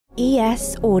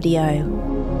ES Audio.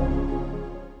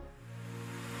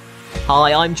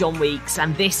 Hi, I'm John Weeks,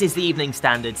 and this is the Evening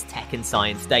Standard's Tech and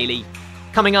Science Daily.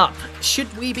 Coming up,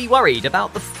 should we be worried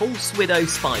about the false widow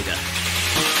spider?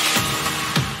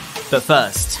 But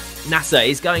first, NASA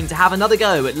is going to have another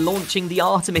go at launching the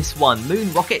Artemis 1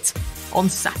 moon rocket on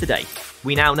Saturday.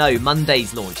 We now know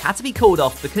Monday's launch had to be called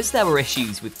off because there were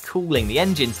issues with cooling the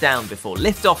engines down before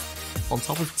liftoff, on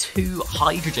top of 2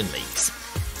 hydrogen leaks.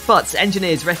 But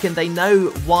engineers reckon they know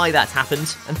why that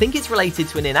happened and think it's related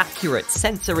to an inaccurate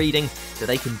sensor reading that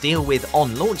they can deal with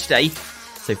on launch day,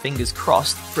 so fingers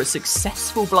crossed for a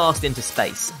successful blast into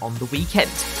space on the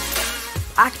weekend.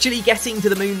 Actually getting to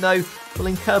the moon, though, will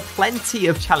incur plenty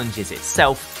of challenges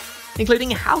itself, including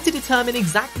how to determine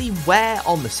exactly where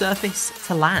on the surface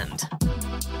to land.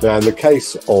 Now, in the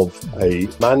case of a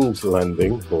manned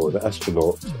landing or an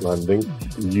astronaut landing,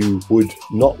 you would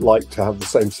not like to have the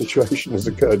same situation as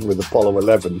occurred with Apollo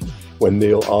 11 when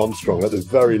Neil Armstrong, at the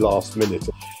very last minute,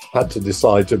 had to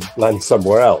decide to land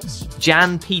somewhere else.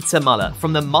 Jan Peter Muller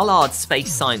from the Mullard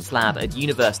Space Science Lab at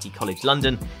University College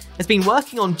London has been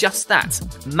working on just that,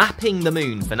 mapping the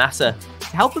moon for NASA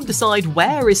to help them decide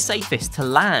where is safest to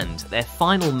land their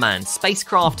final manned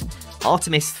spacecraft,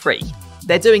 Artemis 3.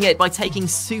 They're doing it by taking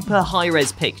super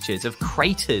high-res pictures of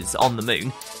craters on the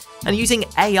moon and using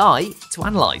AI to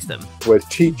analyse them. We're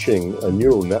teaching a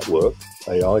neural network,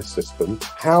 AI system,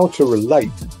 how to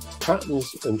relate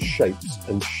patterns and shapes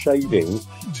and shading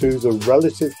to the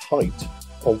relative height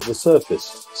of the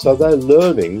surface. So they're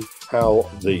learning how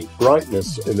the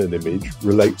brightness in an image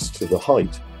relates to the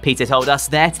height. Peter told us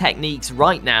their techniques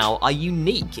right now are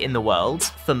unique in the world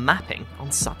for mapping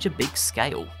on such a big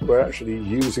scale. We're actually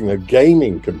using a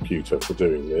gaming computer for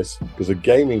doing this, because a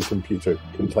gaming computer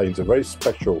contains a very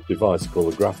special device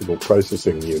called a graphical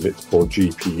processing unit, or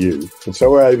GPU. And so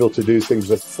we're able to do things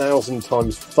 1,000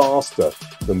 times faster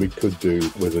than we could do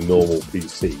with a normal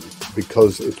PC,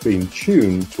 because it's been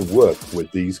tuned to work with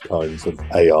these kinds of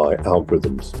AI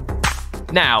algorithms.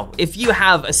 Now, if you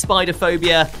have a spider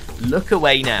phobia, look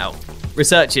away now.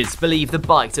 Researchers believe the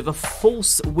bite of a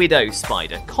false widow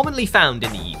spider, commonly found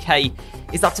in the UK,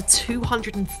 is up to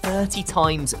 230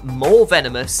 times more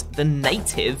venomous than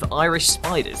native Irish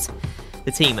spiders.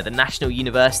 The team at the National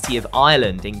University of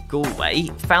Ireland in Galway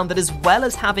found that as well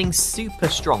as having super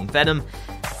strong venom,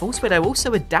 the false widow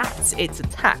also adapts its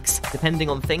attacks depending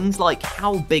on things like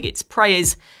how big its prey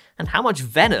is and how much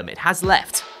venom it has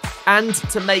left. And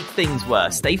to make things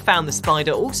worse, they found the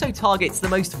spider also targets the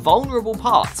most vulnerable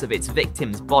parts of its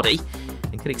victim's body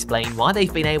and could explain why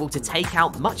they've been able to take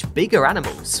out much bigger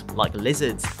animals like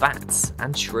lizards, bats,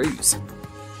 and shrews.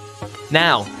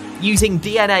 Now, using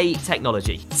DNA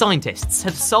technology, scientists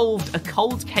have solved a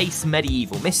cold case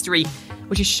medieval mystery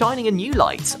which is shining a new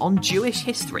light on Jewish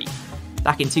history.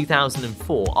 Back in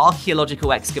 2004,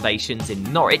 archaeological excavations in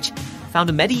Norwich found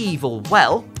a medieval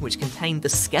well which contained the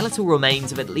skeletal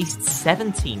remains of at least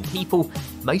 17 people,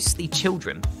 mostly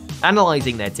children.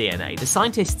 Analysing their DNA, the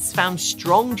scientists found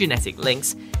strong genetic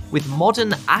links with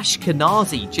modern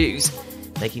Ashkenazi Jews,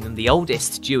 making them the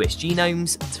oldest Jewish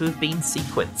genomes to have been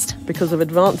sequenced. Because of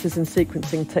advances in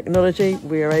sequencing technology,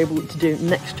 we are able to do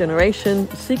next generation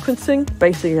sequencing.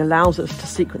 Basically allows us to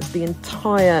sequence the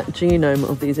entire genome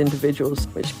of these individuals,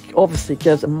 which obviously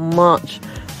gives a much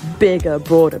bigger,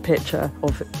 broader picture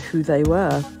of who they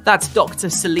were. That's Dr.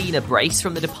 Selena Brace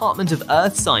from the Department of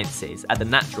Earth Sciences at the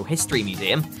Natural History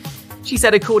Museum. She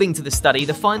said according to the study,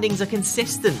 the findings are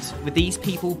consistent with these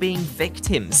people being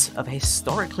victims of a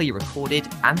historically recorded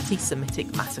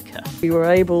anti-Semitic massacre. We were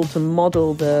able to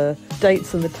model the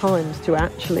dates and the times to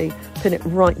actually pin it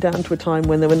right down to a time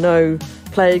when there were no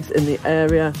plagues in the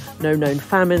area, no known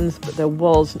famines, but there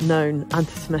was known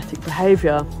anti-Semitic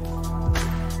behaviour.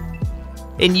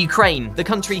 In Ukraine, the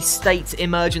country's state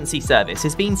emergency service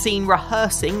has been seen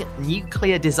rehearsing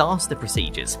nuclear disaster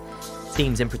procedures.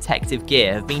 Teams in protective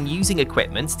gear have been using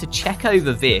equipment to check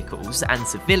over vehicles and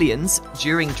civilians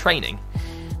during training.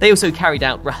 They also carried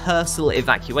out rehearsal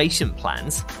evacuation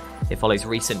plans. It follows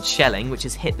recent shelling which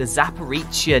has hit the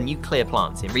Zaporizhzhia nuclear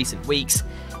plant in recent weeks,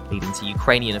 leading to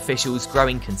Ukrainian officials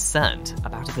growing concerned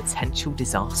about a potential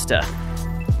disaster.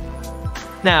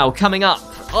 Now, coming up,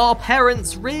 are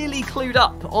parents really clued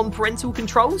up on parental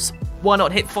controls? Why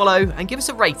not hit follow and give us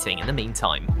a rating in the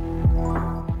meantime?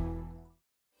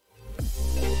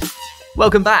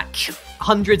 Welcome back.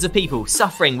 Hundreds of people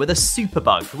suffering with a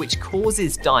superbug which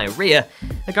causes diarrhea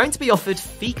are going to be offered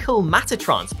fecal matter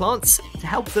transplants to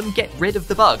help them get rid of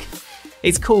the bug.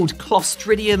 It's called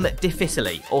Clostridium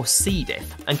difficile, or C.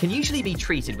 diff, and can usually be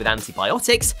treated with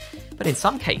antibiotics, but but in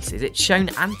some cases it's shown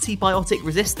antibiotic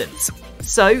resistance.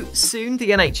 So soon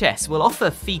the NHS will offer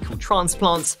fecal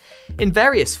transplants in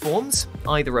various forms,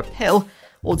 either a pill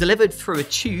or delivered through a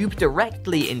tube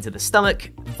directly into the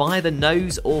stomach via the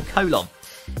nose or colon.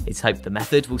 It's hoped the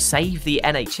method will save the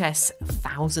NHS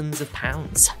thousands of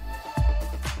pounds.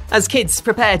 As kids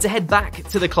prepare to head back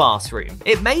to the classroom,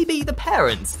 it may be the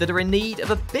parents that are in need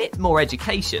of a bit more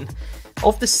education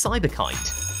of the cyber kind.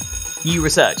 New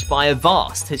research by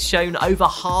Avast has shown over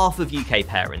half of UK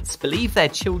parents believe their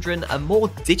children are more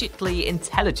digitally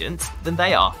intelligent than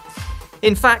they are.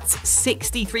 In fact,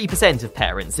 63% of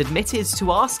parents admitted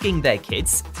to asking their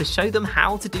kids to show them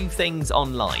how to do things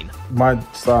online. My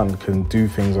son can do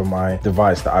things on my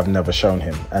device that I've never shown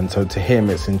him, and so to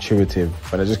him it's intuitive,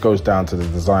 but it just goes down to the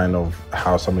design of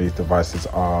how some of these devices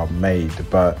are made.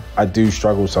 But I do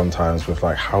struggle sometimes with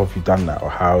how have you done that, or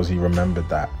how has he remembered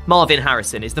that? Marvyn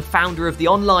Harrison is the founder of the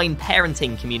online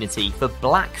parenting community for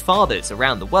black fathers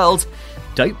around the world,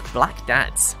 Dope Black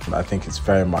Dads. I think it's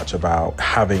very much about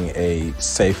having a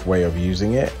safe way of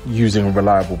using it, using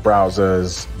reliable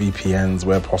browsers, VPNs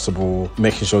where possible,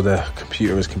 making sure their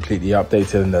computer is completely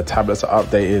updated and their tablets are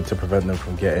updated to prevent them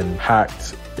from getting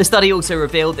hacked. The study also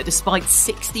revealed that despite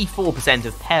 64%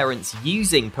 of parents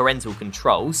using parental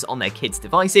controls on their kids'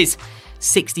 devices,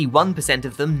 61%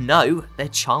 of them know their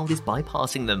child is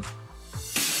bypassing them.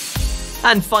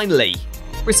 And finally,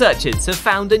 researchers have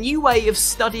found a new way of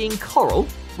studying coral,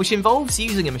 which involves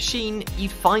using a machine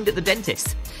you'd find at the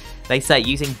dentist. They say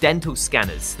using dental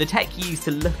scanners, the tech used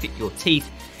to look at your teeth,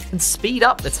 can speed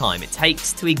up the time it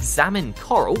takes to examine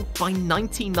coral by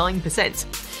 99%.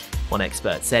 One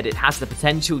expert said it has the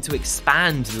potential to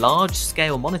expand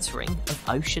large-scale monitoring of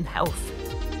ocean health.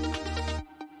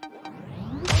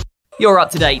 You're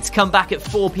up to date. Come back at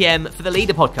 4 p.m. for the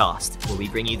Leader podcast, where we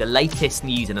bring you the latest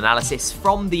news and analysis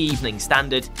from the Evening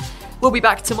Standard. We'll be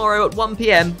back tomorrow at 1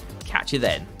 p.m. Catch you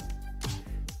then.